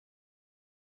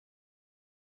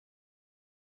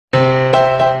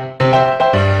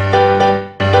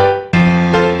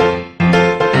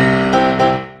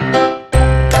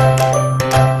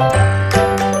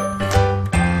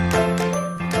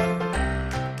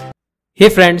Hey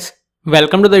friends,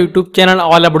 welcome to the YouTube channel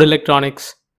all about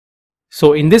electronics.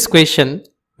 So in this question,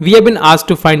 we have been asked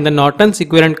to find the Norton's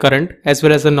equivalent current as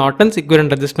well as the Norton's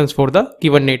equivalent resistance for the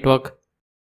given network.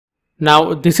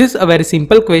 Now this is a very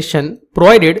simple question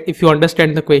provided if you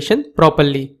understand the question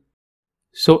properly.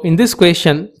 So in this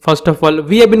question, first of all,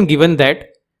 we have been given that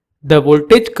the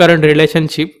voltage current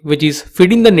relationship which is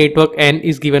feeding the network N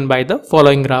is given by the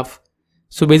following graph.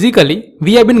 So basically,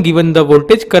 we have been given the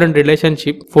voltage current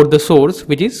relationship for the source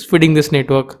which is feeding this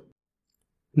network.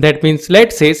 That means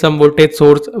let's say some voltage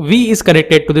source V is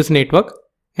connected to this network,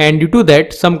 and due to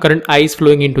that some current I is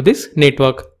flowing into this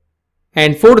network.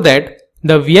 And for that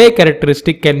the VI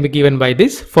characteristic can be given by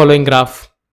this following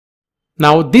graph.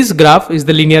 Now this graph is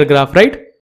the linear graph, right?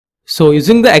 So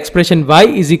using the expression Y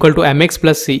is equal to mx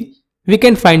plus c, we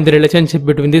can find the relationship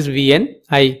between this V and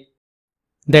I.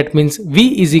 That means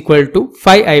V is equal to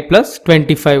 5i plus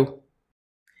 25.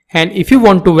 And if you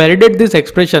want to validate this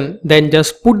expression, then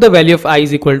just put the value of I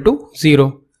is equal to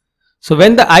 0. So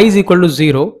when the I is equal to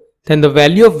 0, then the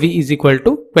value of V is equal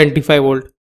to 25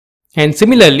 volt. And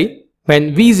similarly,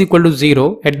 when V is equal to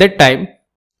 0, at that time,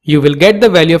 you will get the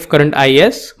value of current I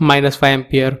as minus 5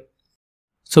 ampere.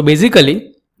 So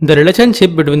basically, the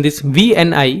relationship between this V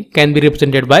and I can be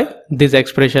represented by this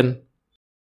expression.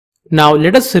 Now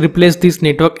let us replace this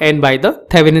network N by the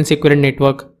Thevenin's equivalent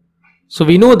network. So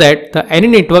we know that the any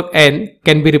network N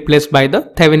can be replaced by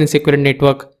the Thevenin's equivalent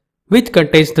network, which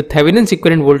contains the Thevenin's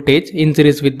equivalent voltage in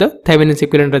series with the Thevenin's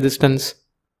equivalent resistance.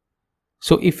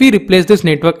 So if we replace this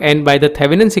network N by the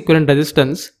Thevenin's equivalent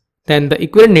resistance, then the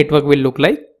equivalent network will look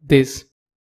like this.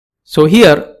 So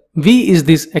here V is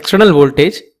this external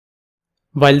voltage,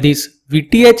 while this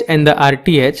VTH and the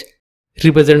RTH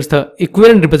represents the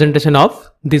equivalent representation of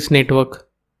this network.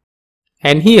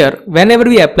 And here whenever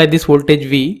we apply this voltage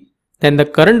V, then the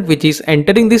current which is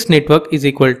entering this network is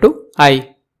equal to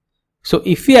I. So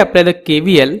if we apply the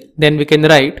KVL, then we can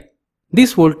write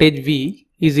this voltage V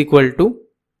is equal to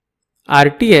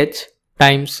RTH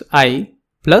times I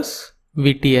plus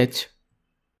VTH.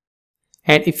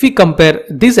 And if we compare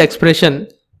this expression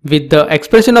with the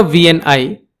expression of V and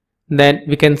I, then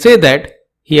we can say that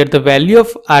here the value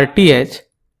of RTH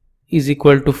is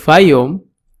equal to 5 ohm,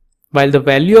 while the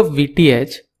value of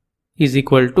VTH is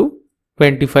equal to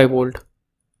 25 volt.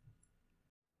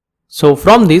 So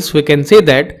from this we can say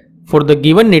that for the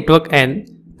given network N,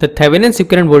 the Thevenin's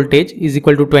equivalent voltage is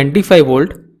equal to 25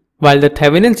 volt, while the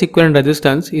Thevenin's equivalent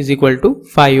resistance is equal to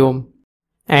 5 ohm.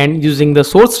 And using the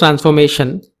source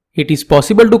transformation, it is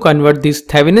possible to convert this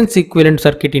Thevenin's equivalent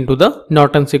circuit into the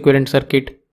Norton's equivalent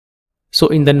circuit. So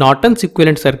in the Norton's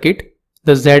equivalent circuit,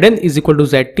 the Zn is equal to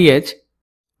Zth,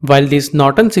 while this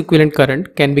Norton's equivalent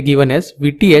current can be given as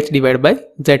Vth divided by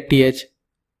Zth.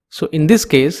 So in this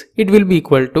case, it will be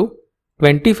equal to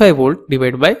 25 volt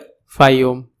divided by 5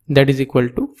 ohm, that is equal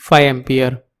to 5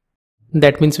 ampere.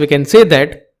 That means we can say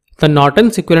that the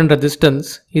Norton's equivalent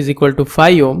resistance is equal to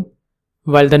 5 ohm,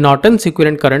 while the Norton's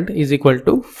equivalent current is equal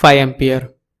to 5 ampere.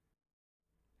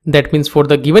 That means for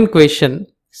the given question,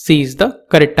 C is the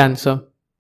correct answer.